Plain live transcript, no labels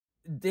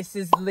this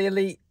is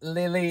Lily.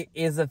 Lily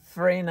is a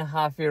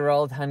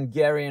 3.5-year-old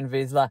Hungarian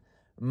Vizsla,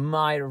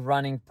 my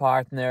running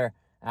partner.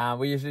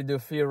 We usually do a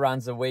few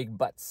runs a week,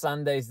 but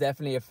Sunday is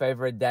definitely a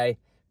favorite day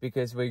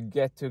because we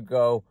get to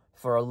go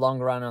for a long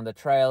run on the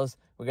trails.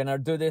 We're gonna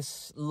do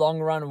this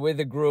long run with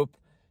a group.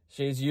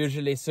 She's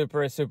usually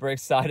super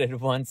excited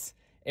once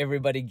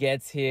everybody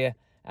gets here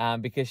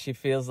because she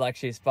feels like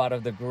she's part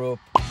of the group.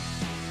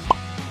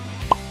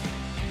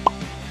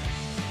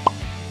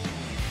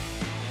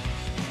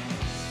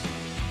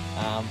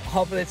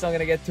 Hopefully it's not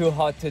gonna get too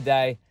hot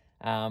today,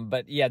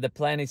 but yeah, the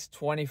plan is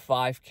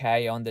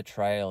 25k on the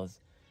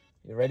trails.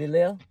 You ready,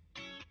 Lil?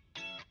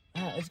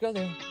 Let's go,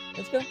 Lil.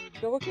 Let's go.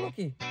 Go,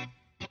 wookie.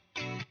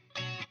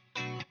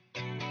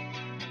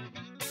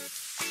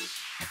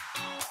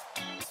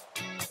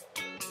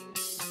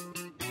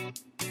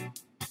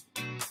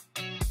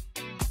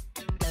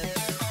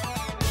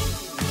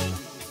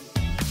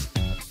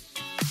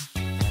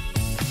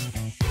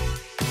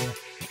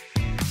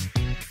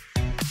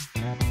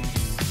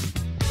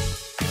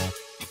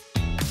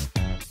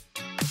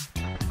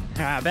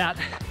 About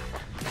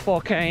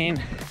 4k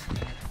in.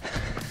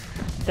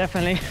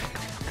 Definitely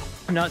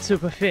not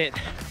super fit.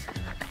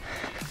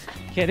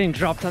 Getting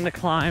dropped on the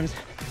climbs.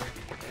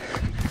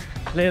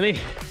 Lily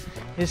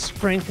is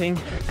sprinting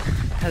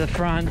at the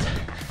front.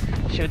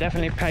 She'll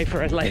definitely pay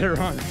for it later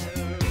on.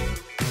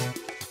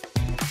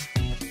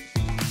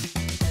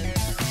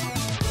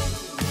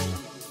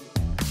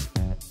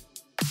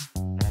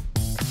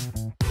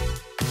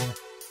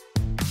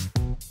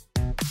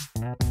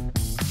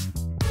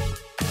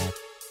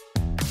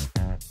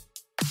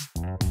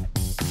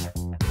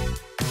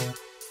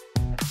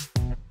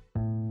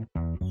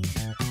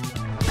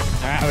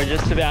 Alright, we're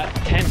just about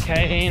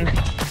 10k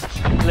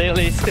in.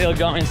 Lily's still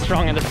going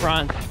strong in the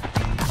front.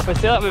 We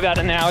still have about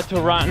an hour to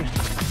run,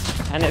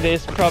 and it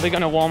is probably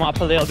going to warm up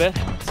a little bit,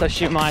 so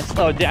she might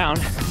slow down,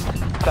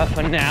 but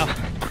for now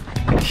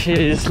she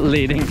is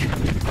leading.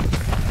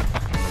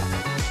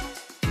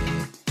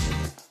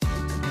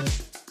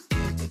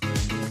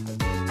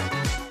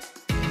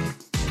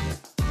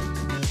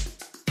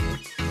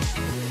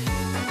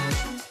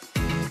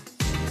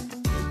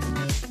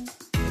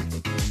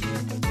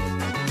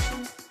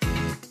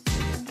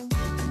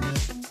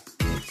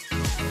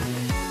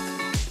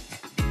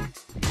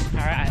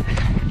 Alright,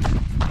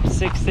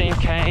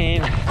 16k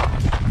in.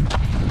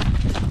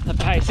 The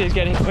pace is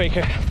getting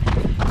quicker.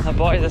 The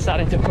boys are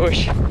starting to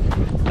push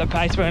the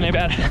pace. We're only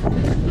about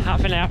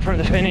half an hour from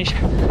the finish.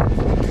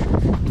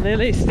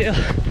 Lily's still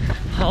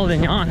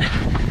holding on.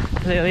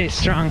 Lily is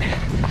strong.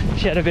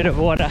 She had a bit of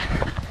water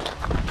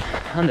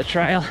on the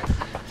trail,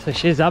 so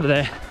she's up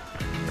there.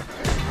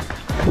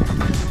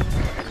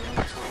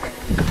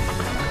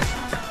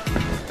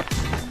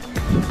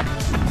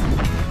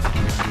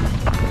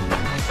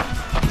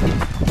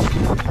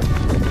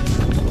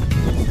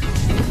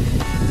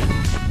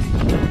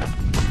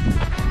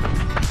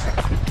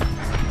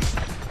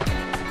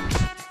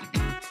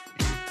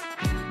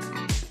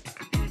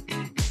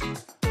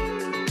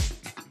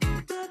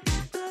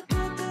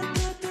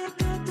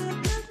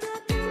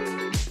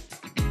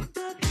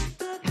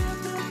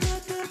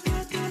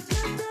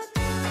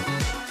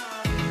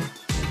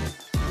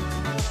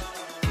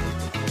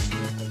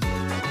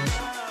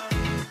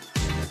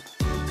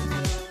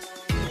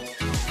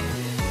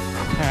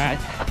 Alright,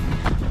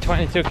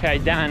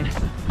 22k done.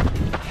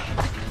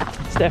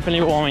 It's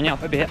definitely warming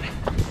up a bit,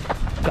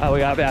 but we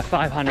got about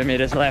 500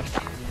 meters left.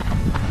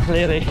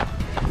 Lily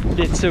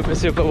did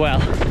super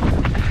well.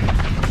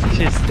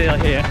 She's still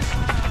here.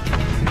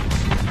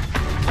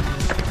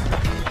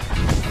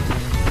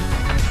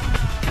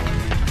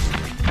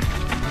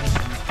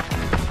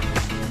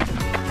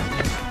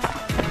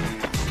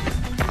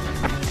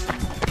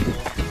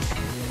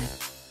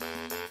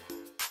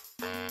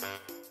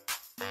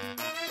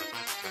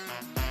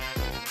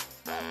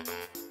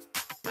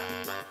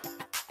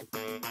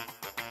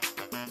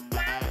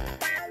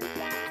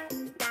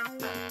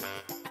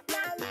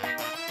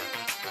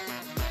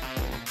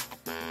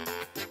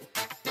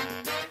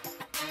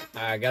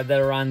 I got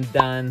the run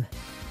done.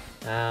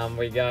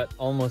 We got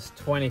almost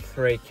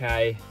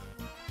 23k.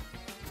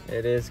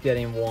 It is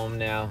getting warm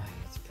now.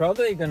 It's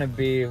probably gonna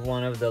be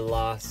one of the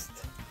last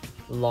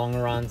long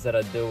runs that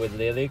I do with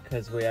Lily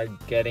because we are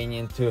getting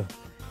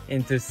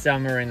into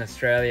summer in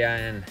Australia,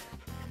 and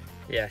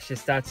yeah, she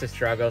starts to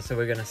struggle, so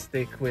we're gonna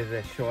stick with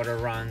the shorter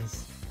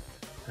runs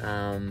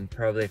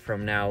probably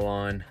from now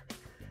on.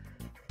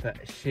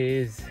 But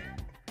she's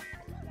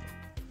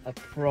a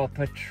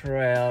proper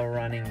trail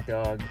running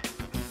dog.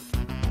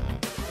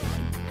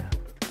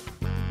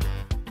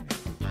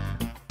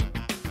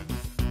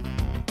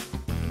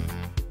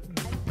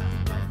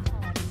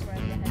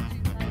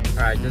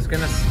 Alright, just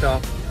gonna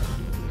stop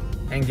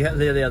and get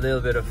Lily a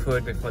little bit of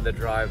food before the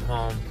drive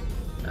home.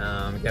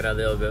 Get a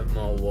little bit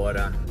more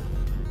water.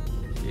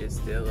 She is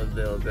still a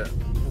little bit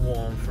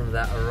warm from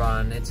that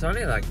run. It's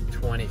only like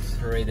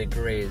 23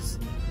 degrees,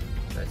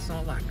 so it's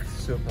not like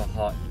super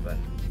hot, but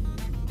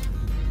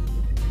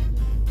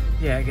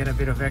yeah, get a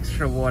bit of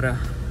extra water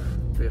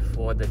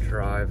before the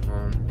drive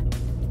home.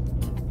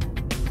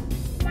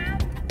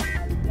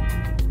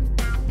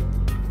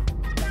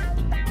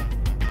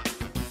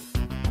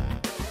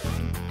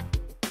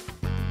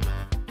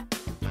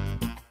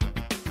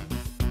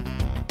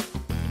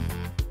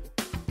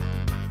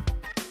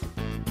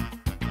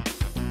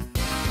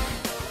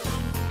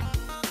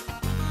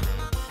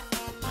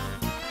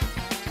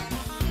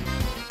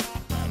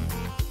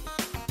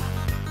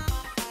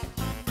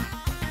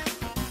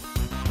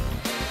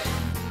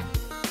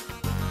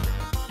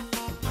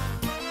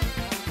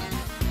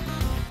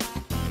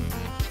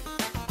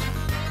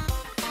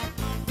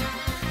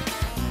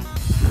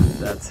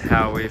 that's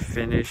how we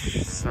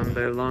finish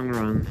Sunday long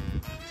run.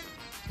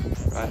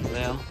 Right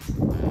now,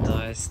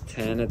 nice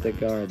tan at the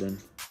garden.